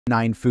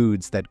9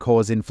 foods that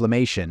cause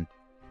inflammation.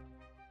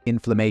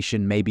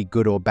 Inflammation may be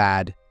good or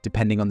bad,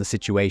 depending on the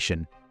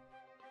situation.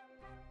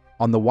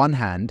 On the one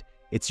hand,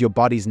 it's your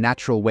body's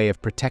natural way of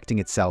protecting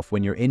itself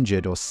when you're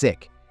injured or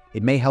sick.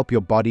 It may help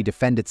your body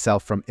defend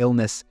itself from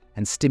illness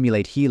and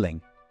stimulate healing.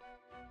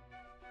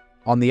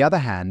 On the other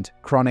hand,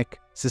 chronic,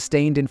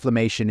 sustained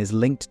inflammation is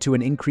linked to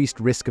an increased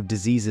risk of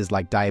diseases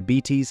like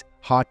diabetes,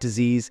 heart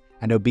disease,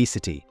 and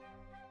obesity.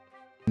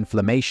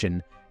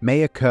 Inflammation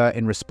may occur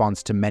in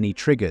response to many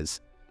triggers,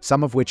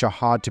 some of which are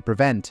hard to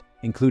prevent,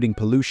 including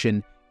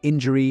pollution,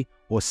 injury,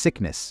 or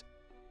sickness.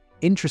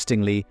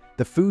 Interestingly,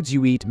 the foods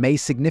you eat may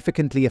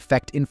significantly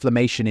affect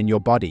inflammation in your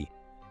body.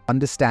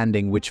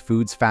 Understanding which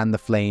foods fan the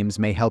flames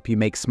may help you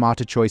make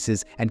smarter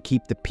choices and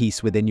keep the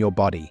peace within your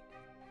body.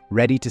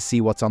 Ready to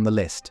see what's on the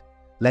list?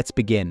 Let's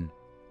begin.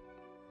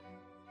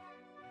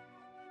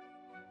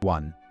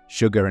 1.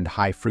 Sugar and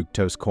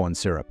high-fructose corn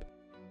syrup.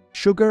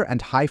 Sugar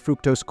and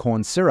high-fructose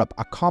corn syrup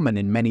are common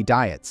in many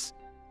diets.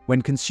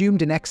 When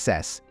consumed in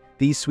excess,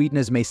 these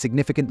sweeteners may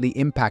significantly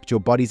impact your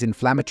body's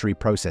inflammatory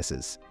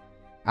processes.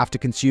 After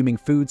consuming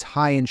foods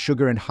high in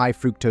sugar and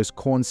high-fructose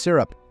corn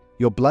syrup,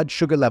 your blood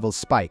sugar levels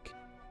spike.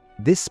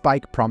 This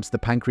spike prompts the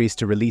pancreas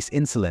to release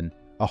insulin,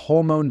 a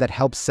hormone that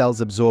helps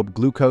cells absorb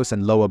glucose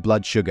and lower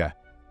blood sugar.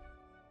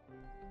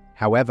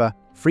 However,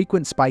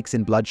 frequent spikes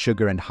in blood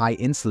sugar and high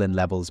insulin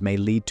levels may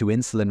lead to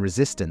insulin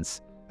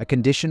resistance, a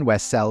condition where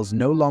cells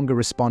no longer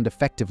respond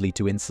effectively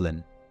to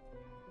insulin.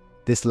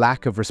 This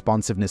lack of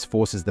responsiveness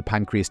forces the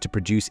pancreas to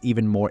produce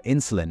even more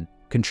insulin,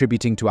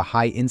 contributing to a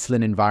high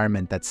insulin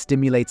environment that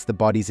stimulates the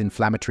body's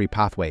inflammatory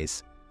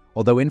pathways.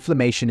 Although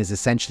inflammation is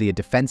essentially a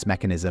defense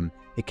mechanism,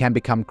 it can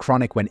become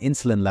chronic when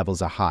insulin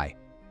levels are high.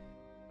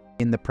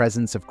 In the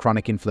presence of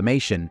chronic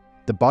inflammation,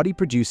 the body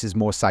produces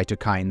more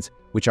cytokines,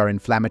 which are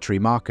inflammatory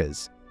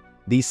markers.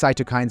 These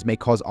cytokines may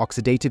cause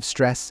oxidative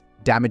stress,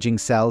 damaging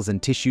cells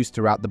and tissues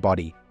throughout the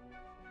body.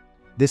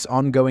 This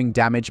ongoing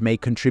damage may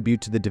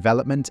contribute to the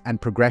development and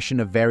progression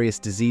of various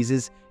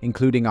diseases,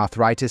 including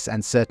arthritis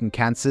and certain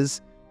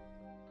cancers.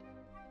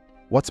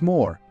 What's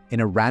more,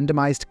 in a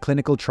randomized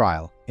clinical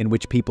trial in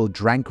which people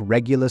drank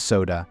regular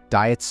soda,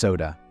 diet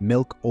soda,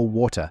 milk, or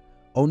water,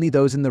 only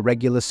those in the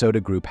regular soda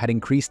group had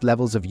increased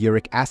levels of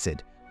uric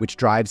acid, which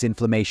drives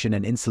inflammation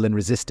and insulin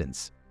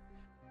resistance.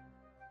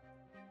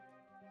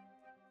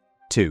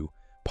 2.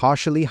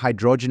 Partially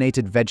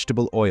hydrogenated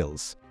vegetable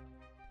oils.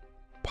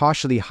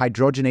 Partially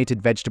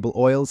hydrogenated vegetable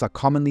oils are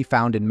commonly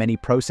found in many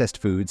processed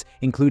foods,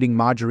 including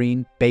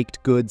margarine,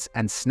 baked goods,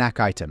 and snack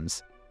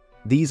items.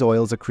 These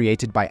oils are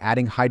created by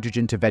adding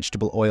hydrogen to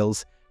vegetable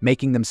oils,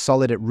 making them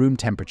solid at room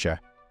temperature.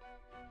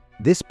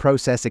 This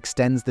process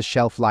extends the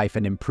shelf life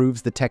and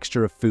improves the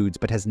texture of foods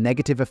but has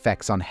negative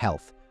effects on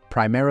health,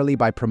 primarily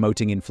by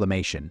promoting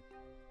inflammation.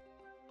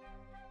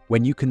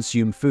 When you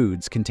consume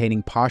foods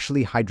containing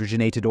partially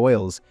hydrogenated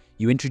oils,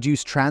 you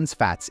introduce trans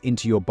fats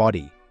into your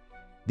body.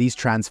 These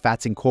trans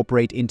fats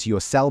incorporate into your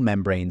cell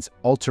membranes,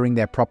 altering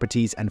their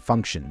properties and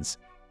functions.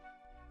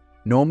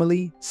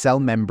 Normally, cell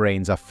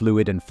membranes are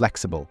fluid and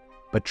flexible,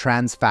 but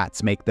trans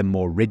fats make them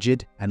more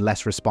rigid and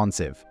less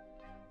responsive.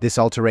 This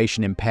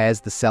alteration impairs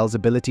the cell's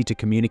ability to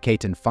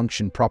communicate and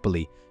function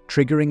properly,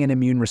 triggering an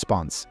immune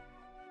response.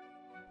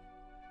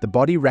 The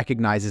body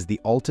recognizes the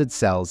altered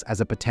cells as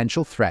a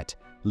potential threat,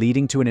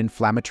 leading to an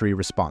inflammatory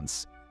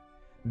response.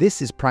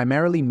 This is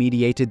primarily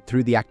mediated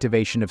through the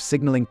activation of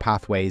signaling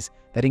pathways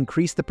that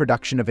increase the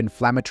production of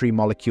inflammatory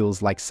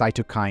molecules like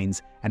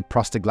cytokines and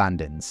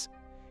prostaglandins.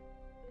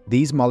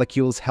 These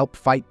molecules help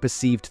fight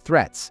perceived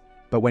threats,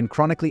 but when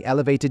chronically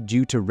elevated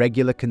due to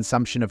regular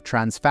consumption of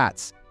trans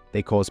fats,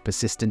 they cause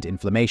persistent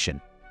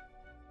inflammation.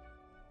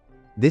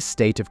 This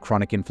state of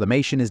chronic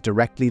inflammation is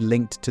directly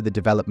linked to the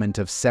development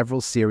of several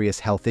serious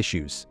health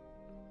issues.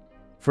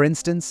 For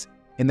instance,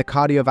 in the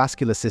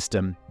cardiovascular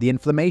system, the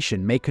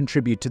inflammation may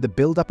contribute to the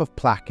buildup of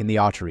plaque in the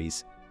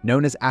arteries,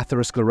 known as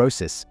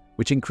atherosclerosis,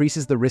 which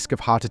increases the risk of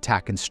heart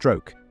attack and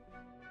stroke.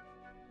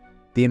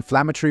 The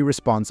inflammatory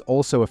response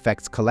also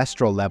affects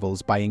cholesterol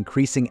levels by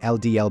increasing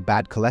LDL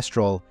bad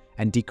cholesterol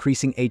and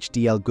decreasing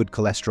HDL good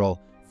cholesterol,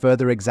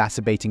 further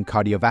exacerbating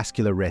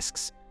cardiovascular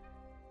risks.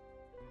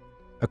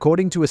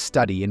 According to a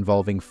study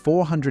involving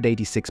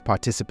 486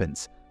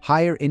 participants,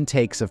 higher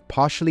intakes of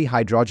partially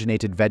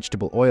hydrogenated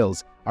vegetable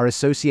oils are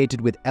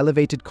associated with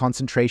elevated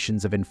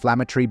concentrations of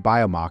inflammatory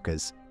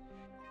biomarkers.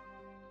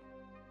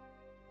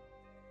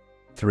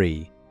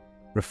 3.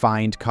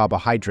 Refined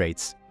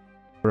carbohydrates.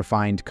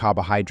 Refined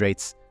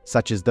carbohydrates,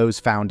 such as those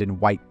found in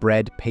white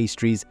bread,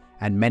 pastries,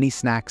 and many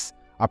snacks,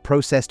 are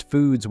processed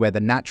foods where the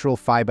natural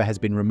fiber has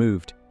been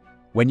removed.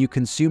 When you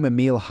consume a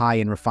meal high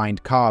in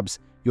refined carbs,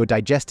 your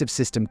digestive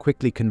system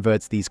quickly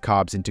converts these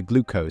carbs into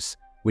glucose,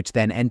 which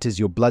then enters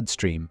your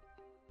bloodstream.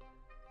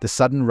 The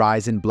sudden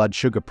rise in blood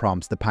sugar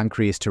prompts the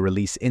pancreas to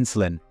release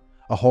insulin,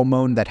 a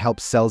hormone that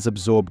helps cells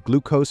absorb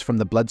glucose from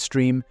the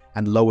bloodstream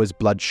and lowers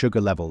blood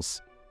sugar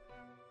levels.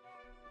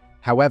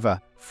 However,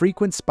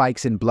 frequent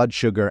spikes in blood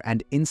sugar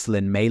and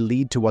insulin may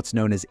lead to what's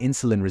known as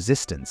insulin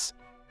resistance.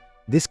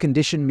 This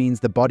condition means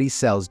the body's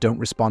cells don't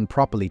respond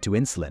properly to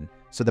insulin,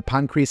 so the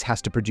pancreas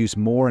has to produce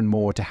more and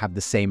more to have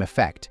the same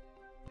effect.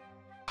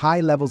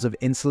 High levels of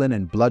insulin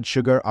and blood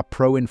sugar are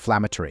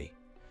pro-inflammatory.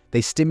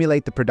 They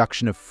stimulate the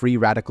production of free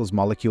radicals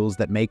molecules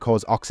that may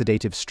cause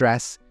oxidative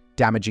stress,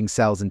 damaging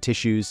cells and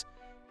tissues.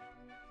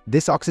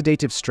 This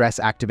oxidative stress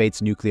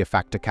activates nuclear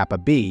factor kappa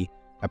B,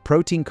 a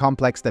protein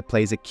complex that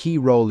plays a key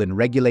role in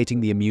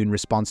regulating the immune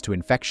response to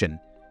infection.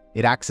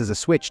 It acts as a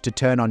switch to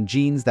turn on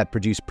genes that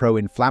produce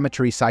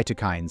pro-inflammatory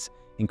cytokines,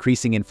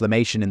 increasing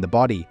inflammation in the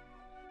body.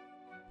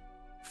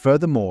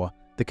 Furthermore,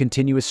 the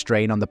continuous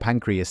strain on the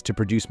pancreas to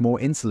produce more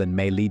insulin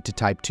may lead to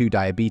type 2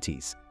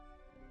 diabetes.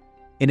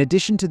 In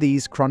addition to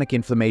these, chronic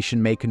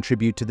inflammation may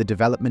contribute to the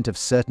development of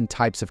certain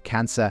types of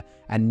cancer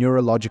and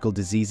neurological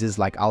diseases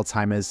like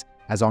Alzheimer's,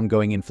 as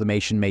ongoing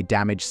inflammation may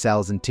damage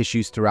cells and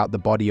tissues throughout the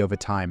body over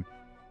time.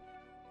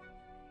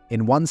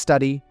 In one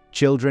study,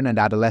 children and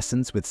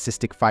adolescents with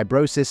cystic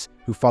fibrosis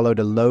who followed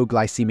a low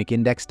glycemic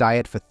index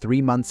diet for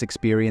 3 months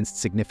experienced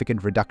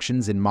significant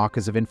reductions in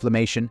markers of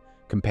inflammation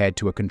compared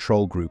to a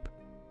control group.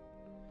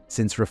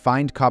 Since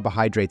refined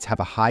carbohydrates have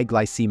a high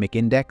glycemic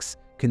index,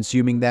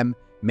 consuming them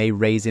may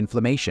raise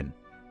inflammation.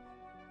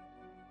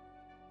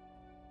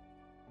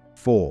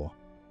 4.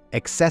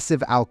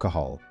 Excessive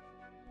alcohol.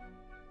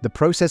 The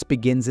process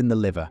begins in the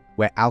liver,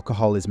 where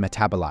alcohol is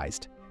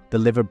metabolized. The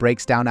liver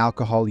breaks down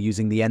alcohol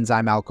using the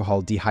enzyme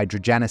alcohol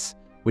dehydrogenase,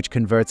 which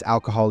converts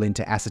alcohol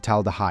into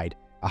acetaldehyde,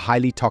 a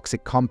highly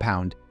toxic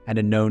compound and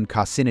a known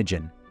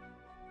carcinogen.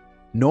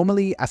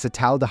 Normally,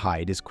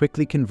 acetaldehyde is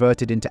quickly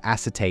converted into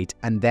acetate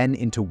and then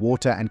into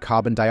water and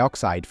carbon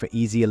dioxide for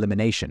easy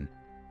elimination.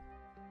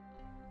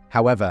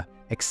 However,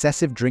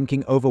 excessive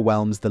drinking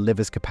overwhelms the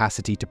liver's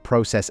capacity to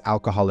process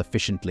alcohol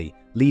efficiently,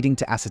 leading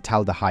to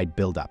acetaldehyde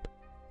buildup.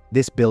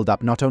 This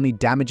buildup not only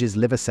damages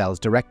liver cells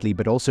directly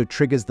but also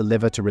triggers the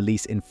liver to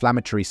release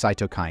inflammatory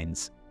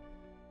cytokines.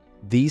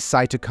 These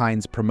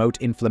cytokines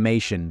promote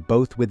inflammation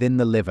both within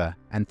the liver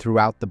and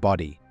throughout the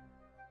body.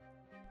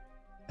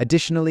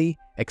 Additionally,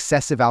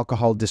 excessive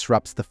alcohol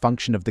disrupts the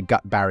function of the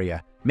gut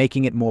barrier,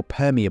 making it more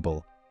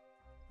permeable.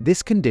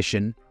 This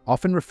condition,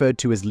 often referred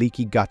to as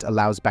leaky gut,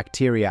 allows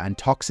bacteria and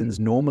toxins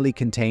normally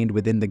contained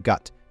within the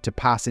gut to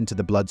pass into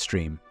the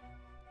bloodstream.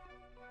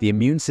 The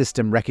immune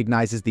system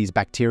recognizes these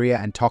bacteria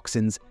and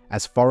toxins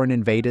as foreign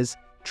invaders,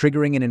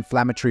 triggering an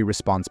inflammatory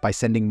response by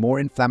sending more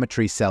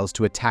inflammatory cells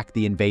to attack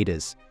the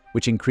invaders,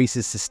 which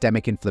increases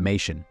systemic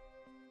inflammation.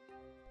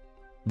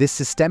 This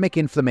systemic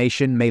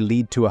inflammation may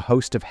lead to a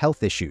host of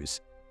health issues.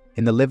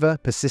 In the liver,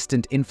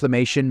 persistent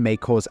inflammation may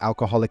cause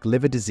alcoholic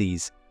liver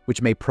disease,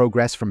 which may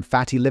progress from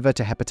fatty liver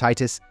to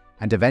hepatitis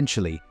and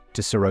eventually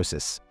to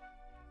cirrhosis.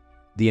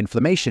 The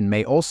inflammation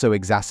may also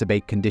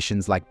exacerbate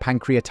conditions like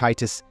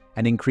pancreatitis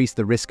and increase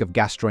the risk of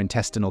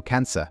gastrointestinal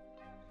cancer.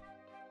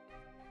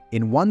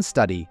 In one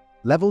study,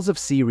 levels of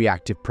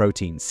C-reactive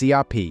protein,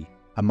 CRP,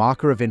 a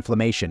marker of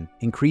inflammation,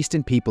 increased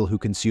in people who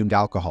consumed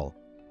alcohol.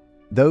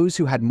 Those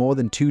who had more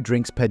than 2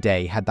 drinks per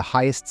day had the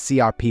highest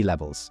CRP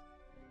levels.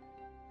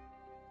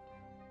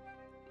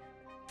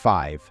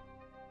 5.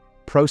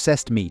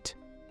 Processed meat.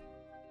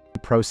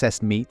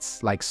 Processed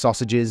meats, like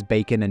sausages,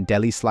 bacon, and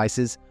deli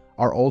slices,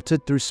 are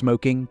altered through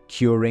smoking,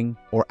 curing,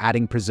 or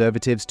adding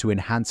preservatives to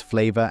enhance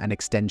flavor and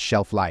extend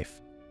shelf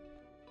life.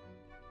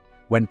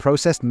 When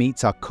processed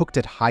meats are cooked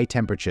at high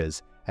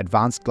temperatures,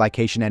 advanced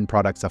glycation end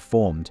products are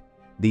formed.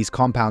 These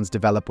compounds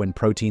develop when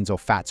proteins or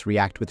fats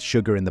react with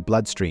sugar in the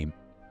bloodstream,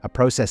 a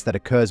process that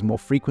occurs more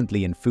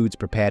frequently in foods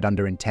prepared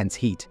under intense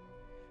heat.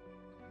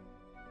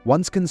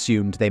 Once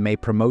consumed, they may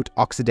promote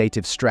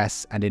oxidative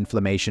stress and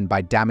inflammation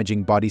by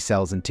damaging body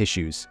cells and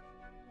tissues.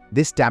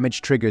 This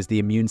damage triggers the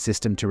immune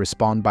system to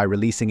respond by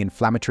releasing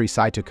inflammatory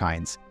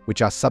cytokines,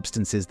 which are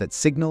substances that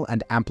signal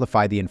and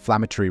amplify the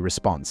inflammatory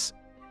response.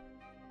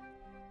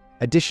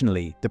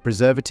 Additionally, the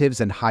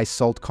preservatives and high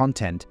salt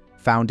content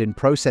found in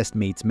processed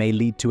meats may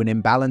lead to an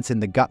imbalance in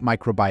the gut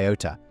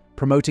microbiota,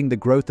 promoting the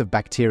growth of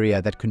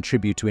bacteria that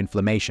contribute to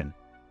inflammation.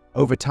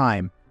 Over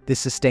time, this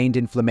sustained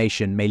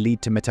inflammation may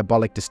lead to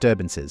metabolic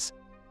disturbances.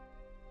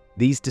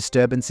 These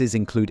disturbances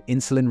include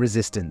insulin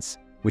resistance,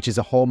 which is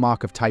a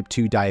hallmark of type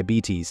 2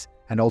 diabetes,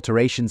 and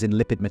alterations in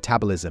lipid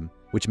metabolism,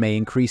 which may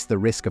increase the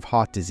risk of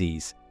heart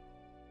disease.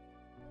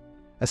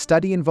 A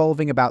study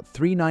involving about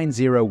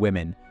 390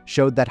 women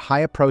showed that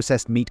higher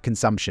processed meat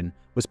consumption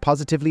was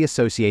positively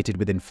associated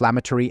with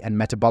inflammatory and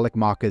metabolic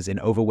markers in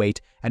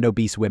overweight and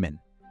obese women.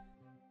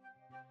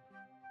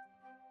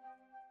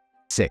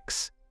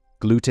 6.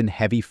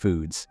 Gluten-heavy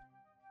foods.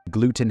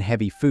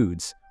 Gluten-heavy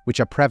foods, which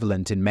are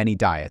prevalent in many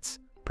diets,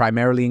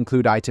 primarily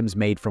include items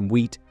made from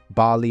wheat,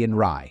 barley, and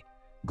rye.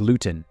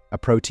 Gluten, a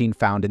protein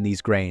found in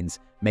these grains,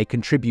 may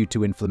contribute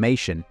to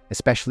inflammation,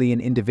 especially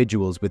in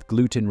individuals with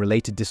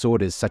gluten-related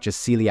disorders such as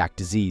celiac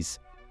disease.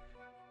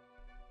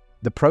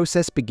 The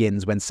process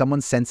begins when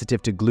someone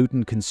sensitive to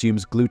gluten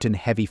consumes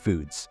gluten-heavy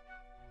foods.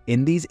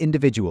 In these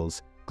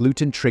individuals,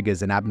 gluten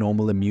triggers an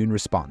abnormal immune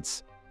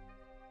response.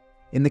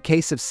 In the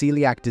case of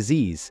celiac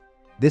disease,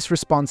 this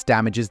response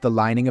damages the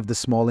lining of the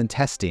small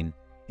intestine,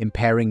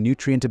 impairing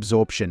nutrient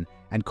absorption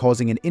and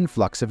causing an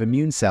influx of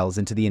immune cells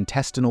into the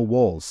intestinal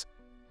walls,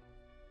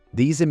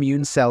 These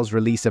immune cells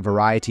release a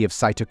variety of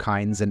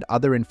cytokines and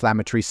other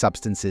inflammatory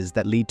substances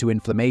that lead to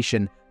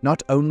inflammation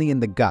not only in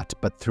the gut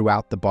but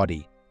throughout the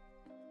body.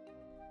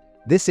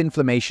 This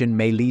inflammation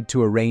may lead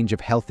to a range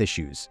of health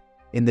issues.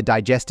 In the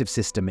digestive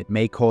system, it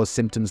may cause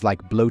symptoms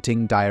like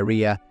bloating,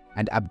 diarrhea,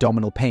 and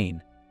abdominal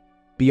pain.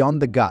 Beyond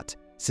the gut,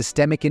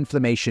 systemic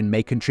inflammation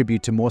may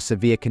contribute to more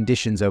severe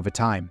conditions over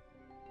time.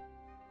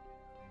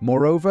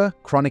 Moreover,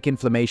 chronic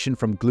inflammation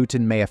from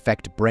gluten may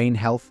affect brain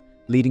health,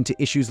 leading to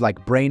issues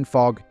like brain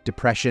fog,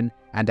 depression,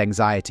 and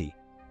anxiety.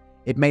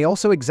 It may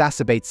also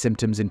exacerbate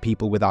symptoms in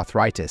people with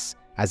arthritis,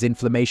 as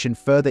inflammation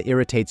further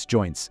irritates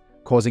joints,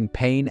 causing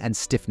pain and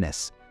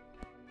stiffness.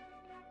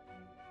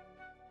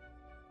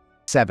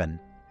 7.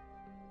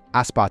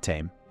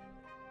 Aspartame.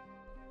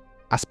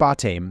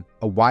 Aspartame,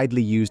 a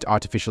widely used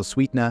artificial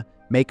sweetener,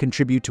 may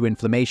contribute to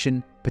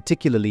inflammation,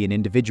 particularly in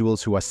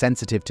individuals who are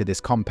sensitive to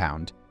this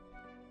compound.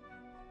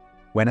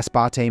 When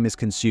aspartame is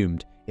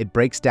consumed, it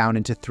breaks down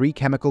into three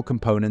chemical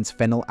components: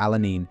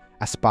 phenylalanine,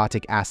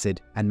 aspartic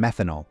acid, and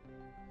methanol.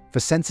 For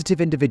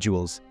sensitive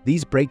individuals,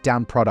 these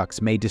breakdown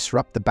products may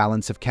disrupt the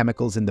balance of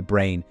chemicals in the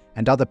brain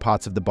and other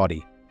parts of the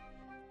body.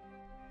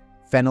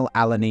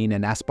 Phenylalanine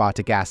and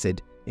aspartic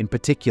acid, in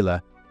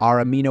particular,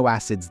 are amino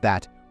acids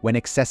that, when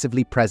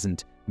excessively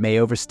present, may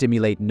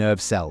overstimulate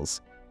nerve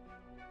cells.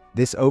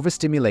 This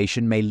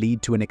overstimulation may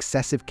lead to an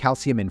excessive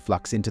calcium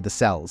influx into the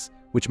cells,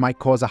 which might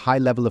cause a high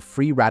level of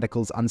free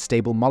radicals,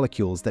 unstable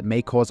molecules that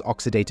may cause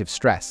oxidative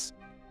stress.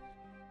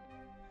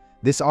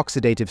 This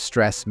oxidative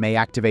stress may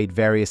activate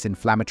various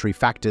inflammatory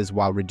factors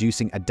while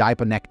reducing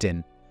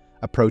adiponectin,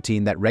 a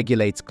protein that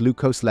regulates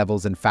glucose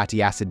levels and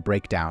fatty acid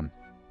breakdown.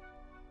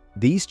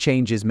 These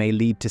changes may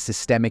lead to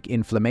systemic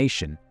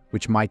inflammation,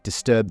 which might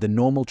disturb the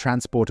normal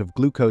transport of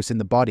glucose in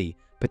the body,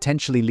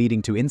 potentially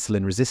leading to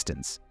insulin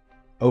resistance.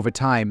 Over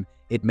time,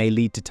 it may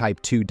lead to type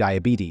 2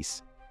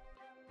 diabetes.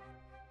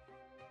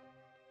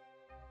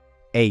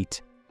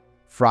 8.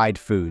 Fried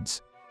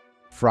foods.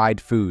 Fried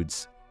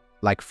foods,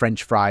 like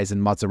French fries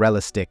and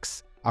mozzarella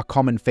sticks, are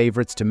common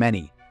favorites to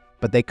many,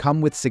 but they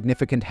come with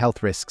significant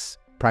health risks,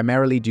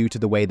 primarily due to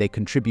the way they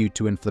contribute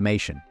to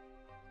inflammation.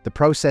 The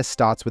process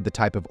starts with the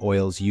type of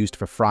oils used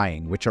for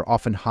frying, which are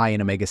often high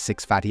in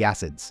omega-6 fatty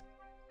acids.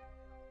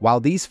 While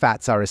these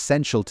fats are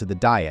essential to the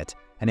diet,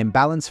 an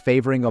imbalance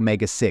favoring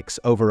omega-6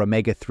 over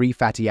omega-3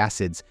 fatty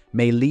acids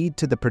may lead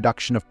to the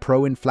production of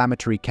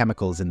pro-inflammatory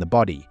chemicals in the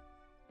body.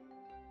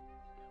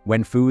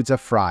 When foods are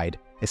fried,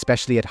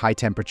 especially at high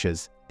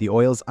temperatures, the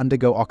oils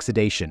undergo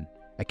oxidation,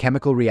 a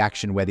chemical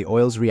reaction where the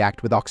oils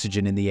react with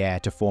oxygen in the air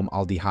to form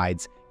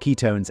aldehydes,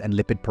 ketones, and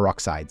lipid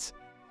peroxides.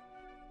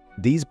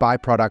 These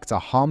byproducts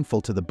are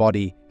harmful to the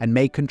body and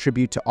may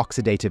contribute to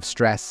oxidative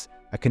stress,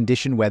 a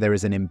condition where there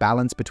is an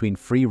imbalance between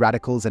free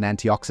radicals and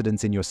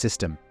antioxidants in your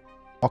system.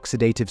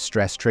 Oxidative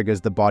stress triggers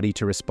the body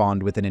to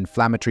respond with an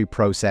inflammatory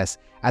process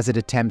as it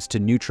attempts to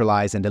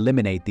neutralize and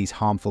eliminate these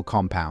harmful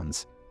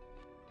compounds.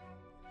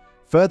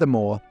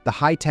 Furthermore, the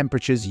high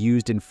temperatures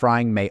used in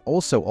frying may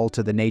also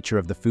alter the nature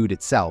of the food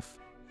itself.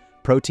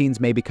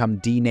 Proteins may become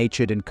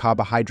denatured and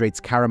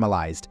carbohydrates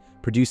caramelized,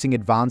 producing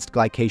advanced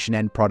glycation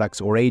end products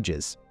or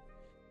ages.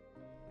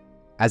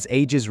 As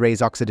ages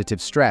raise oxidative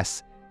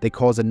stress, they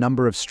cause a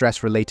number of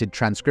stress-related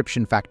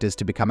transcription factors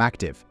to become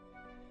active.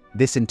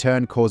 This in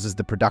turn causes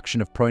the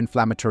production of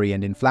pro-inflammatory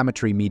and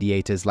inflammatory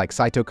mediators like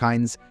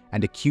cytokines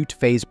and acute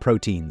phase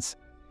proteins.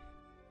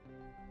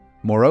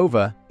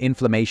 Moreover,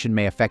 inflammation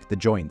may affect the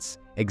joints,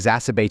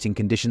 exacerbating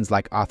conditions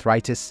like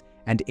arthritis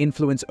and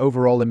influence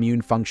overall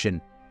immune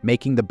function,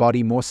 making the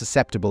body more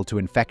susceptible to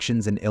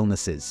infections and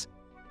illnesses.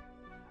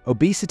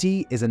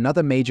 Obesity is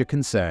another major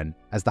concern,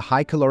 as the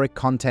high caloric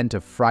content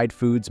of fried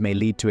foods may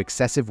lead to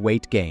excessive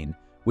weight gain,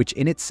 which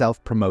in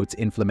itself promotes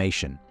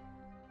inflammation.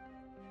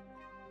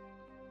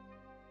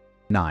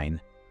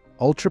 9.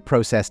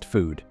 Ultra-processed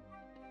food.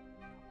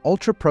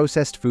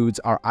 Ultra-processed foods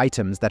are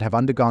items that have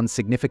undergone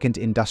significant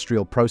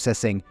industrial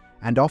processing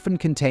and often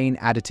contain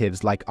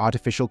additives like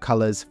artificial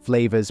colors,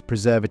 flavors,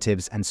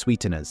 preservatives, and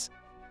sweeteners.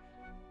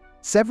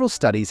 Several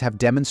studies have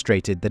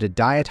demonstrated that a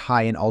diet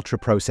high in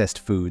ultra-processed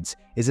foods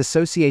is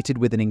associated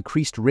with an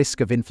increased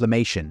risk of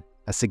inflammation,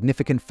 a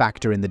significant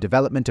factor in the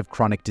development of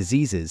chronic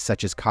diseases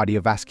such as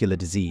cardiovascular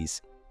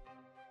disease.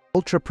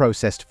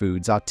 Ultra-processed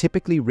foods are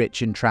typically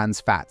rich in trans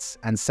fats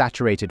and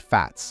saturated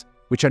fats,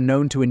 which are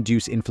known to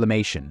induce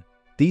inflammation.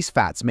 These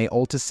fats may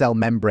alter cell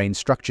membrane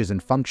structures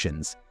and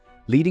functions,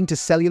 leading to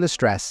cellular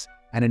stress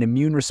and an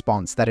immune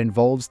response that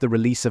involves the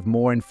release of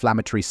more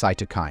inflammatory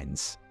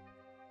cytokines.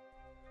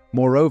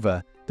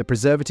 Moreover, the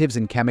preservatives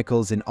and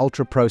chemicals in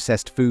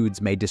ultra-processed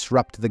foods may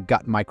disrupt the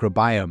gut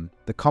microbiome,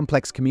 the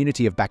complex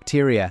community of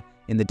bacteria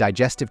in the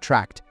digestive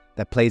tract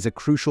that plays a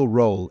crucial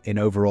role in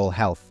overall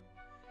health.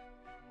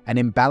 An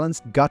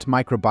imbalanced gut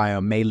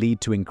microbiome may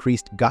lead to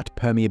increased gut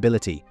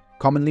permeability,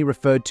 commonly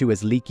referred to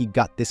as leaky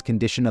gut. This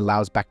condition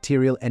allows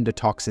bacterial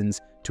endotoxins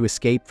to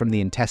escape from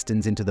the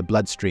intestines into the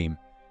bloodstream,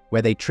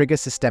 where they trigger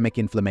systemic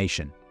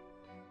inflammation.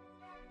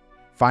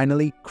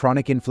 Finally,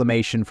 chronic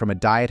inflammation from a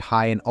diet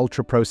high in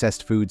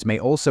ultra-processed foods may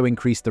also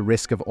increase the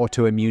risk of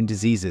autoimmune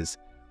diseases,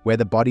 where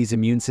the body's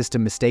immune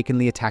system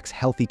mistakenly attacks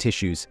healthy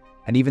tissues,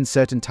 and even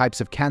certain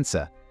types of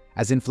cancer,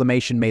 as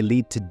inflammation may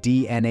lead to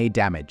DNA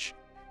damage.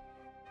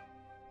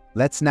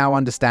 Let's now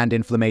understand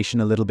inflammation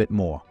a little bit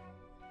more.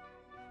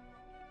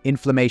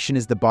 Inflammation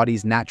is the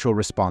body's natural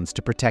response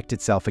to protect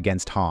itself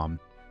against harm.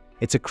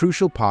 It's a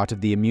crucial part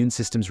of the immune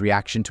system's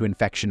reaction to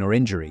infection or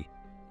injury.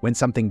 When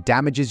something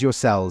damages your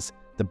cells,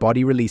 the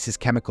body releases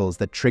chemicals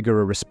that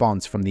trigger a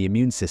response from the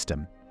immune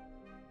system.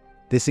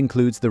 This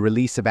includes the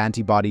release of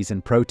antibodies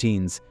and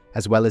proteins,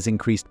 as well as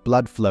increased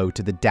blood flow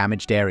to the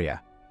damaged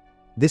area.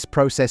 This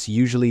process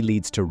usually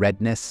leads to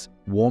redness,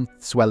 warmth,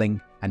 swelling,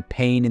 and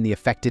pain in the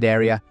affected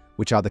area,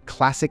 which are the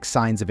classic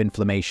signs of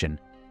inflammation.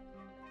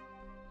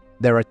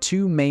 There are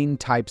two main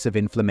types of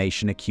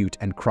inflammation: acute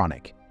and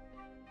chronic.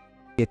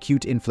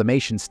 Acute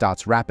inflammation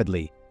starts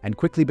rapidly and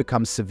quickly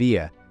becomes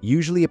severe,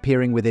 usually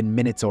appearing within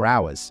minutes or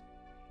hours.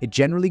 It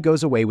generally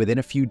goes away within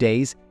a few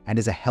days and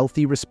is a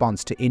healthy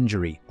response to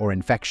injury or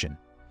infection.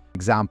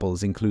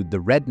 Examples include the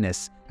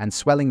redness and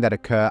swelling that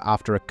occur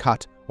after a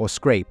cut or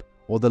scrape,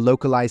 or the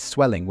localized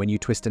swelling when you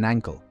twist an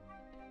ankle.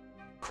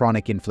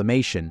 Chronic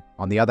inflammation,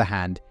 on the other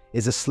hand,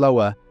 is a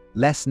slower,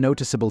 less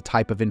noticeable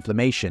type of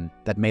inflammation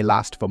that may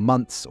last for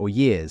months or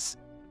years.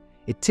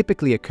 It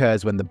typically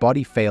occurs when the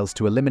body fails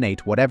to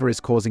eliminate whatever is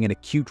causing an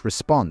acute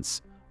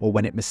response, or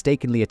when it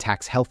mistakenly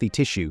attacks healthy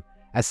tissue,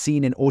 as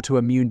seen in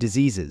autoimmune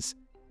diseases.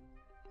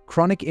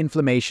 Chronic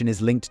inflammation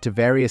is linked to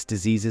various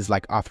diseases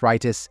like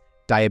arthritis,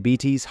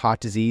 diabetes, heart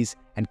disease,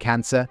 and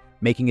cancer,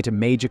 making it a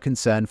major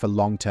concern for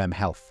long-term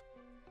health.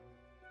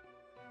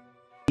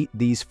 Eat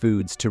these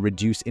foods to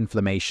reduce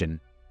inflammation.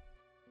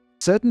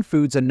 Certain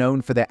foods are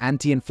known for their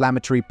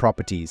anti-inflammatory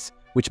properties,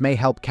 which may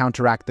help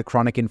counteract the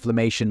chronic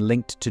inflammation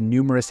linked to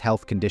numerous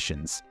health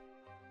conditions.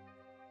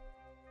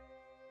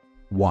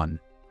 1.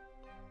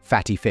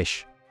 Fatty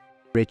fish.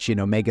 Rich in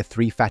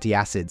omega-3 fatty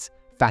acids,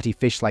 fatty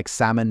fish like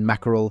salmon,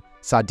 mackerel,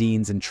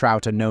 sardines, and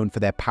trout are known for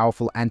their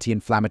powerful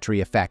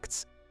anti-inflammatory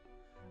effects.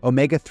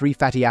 Omega-3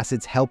 fatty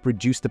acids help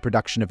reduce the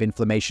production of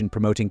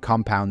inflammation-promoting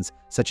compounds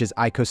such as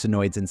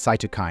eicosanoids and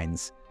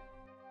cytokines.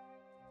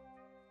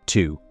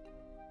 2.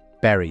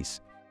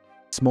 Berries.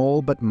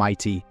 Small but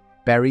mighty,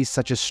 berries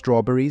such as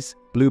strawberries,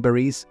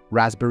 blueberries,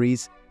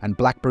 raspberries, and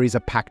blackberries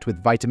are packed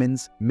with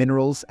vitamins,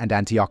 minerals, and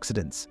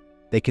antioxidants.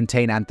 They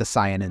contain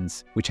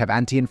anthocyanins, which have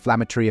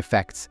anti-inflammatory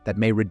effects that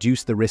may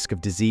reduce the risk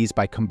of disease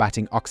by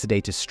combating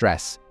oxidative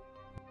stress.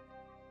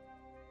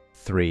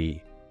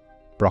 3.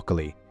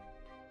 Broccoli.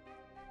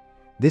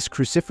 This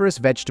cruciferous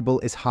vegetable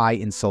is high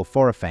in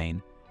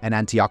sulforaphane, an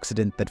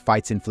antioxidant that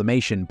fights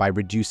inflammation by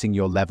reducing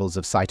your levels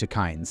of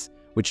cytokines,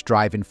 which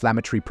drive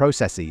inflammatory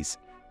processes.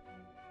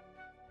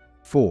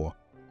 4.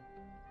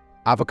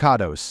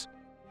 Avocados.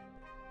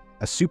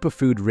 A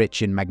superfood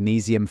rich in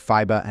magnesium,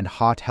 fiber, and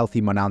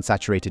heart-healthy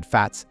monounsaturated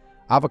fats,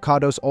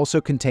 avocados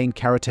also contain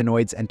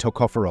carotenoids and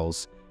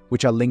tocopherols,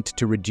 which are linked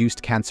to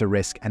reduced cancer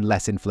risk and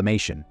less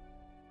inflammation.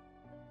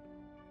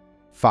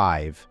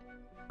 5.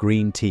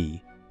 Green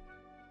tea.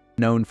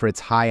 Known for its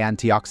high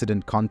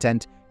antioxidant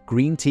content,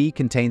 green tea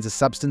contains a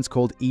substance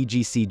called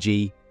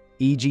EGCG.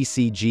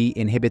 EGCG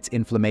inhibits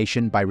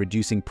inflammation by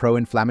reducing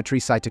pro-inflammatory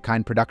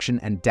cytokine production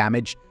and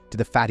damage to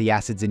the fatty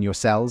acids in your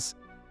cells.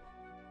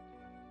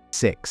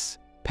 6.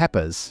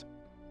 Peppers.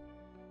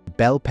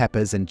 Bell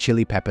peppers and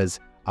chili peppers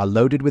are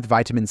loaded with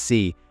vitamin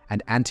C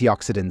and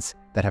antioxidants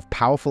that have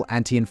powerful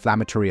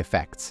anti-inflammatory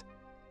effects.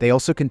 They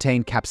also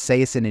contain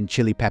capsaicin in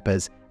chili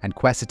peppers and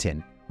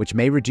quercetin, which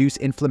may reduce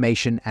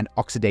inflammation and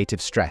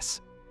oxidative stress.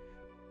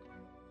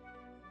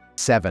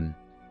 7.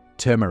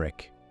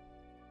 Turmeric.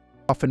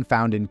 Often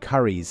found in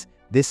curries,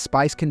 this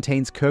spice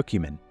contains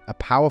curcumin, a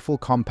powerful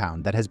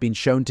compound that has been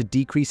shown to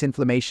decrease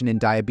inflammation in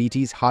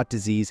diabetes, heart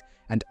disease,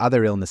 and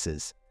other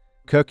illnesses.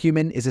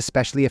 Curcumin is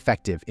especially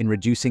effective in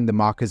reducing the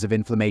markers of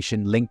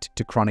inflammation linked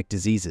to chronic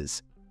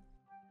diseases.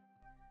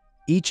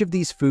 Each of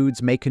these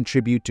foods may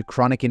contribute to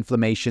chronic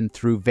inflammation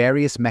through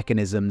various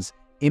mechanisms,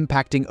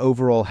 impacting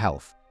overall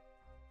health.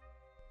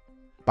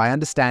 By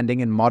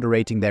understanding and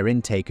moderating their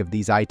intake of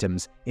these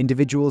items,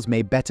 individuals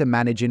may better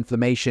manage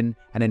inflammation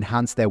and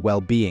enhance their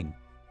well-being.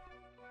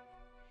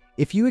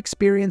 If you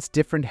experience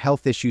different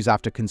health issues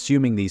after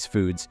consuming these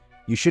foods,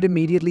 you should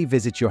immediately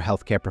visit your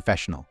healthcare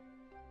professional.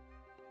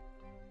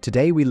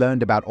 Today we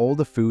learned about all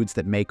the foods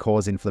that may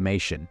cause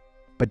inflammation,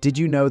 but did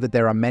you know that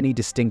there are many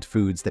distinct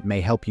foods that may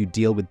help you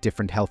deal with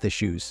different health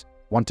issues?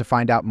 Want to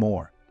find out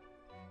more?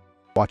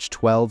 Watch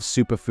 12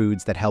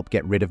 superfoods that help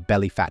get rid of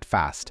belly fat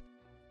fast.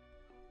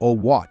 Or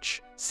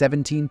watch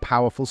 17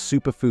 powerful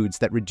superfoods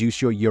that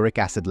reduce your uric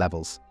acid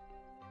levels.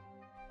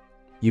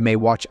 You may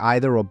watch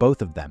either or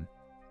both of them.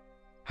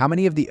 How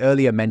many of the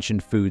earlier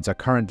mentioned foods are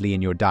currently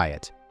in your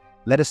diet?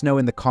 Let us know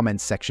in the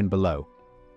comments section below.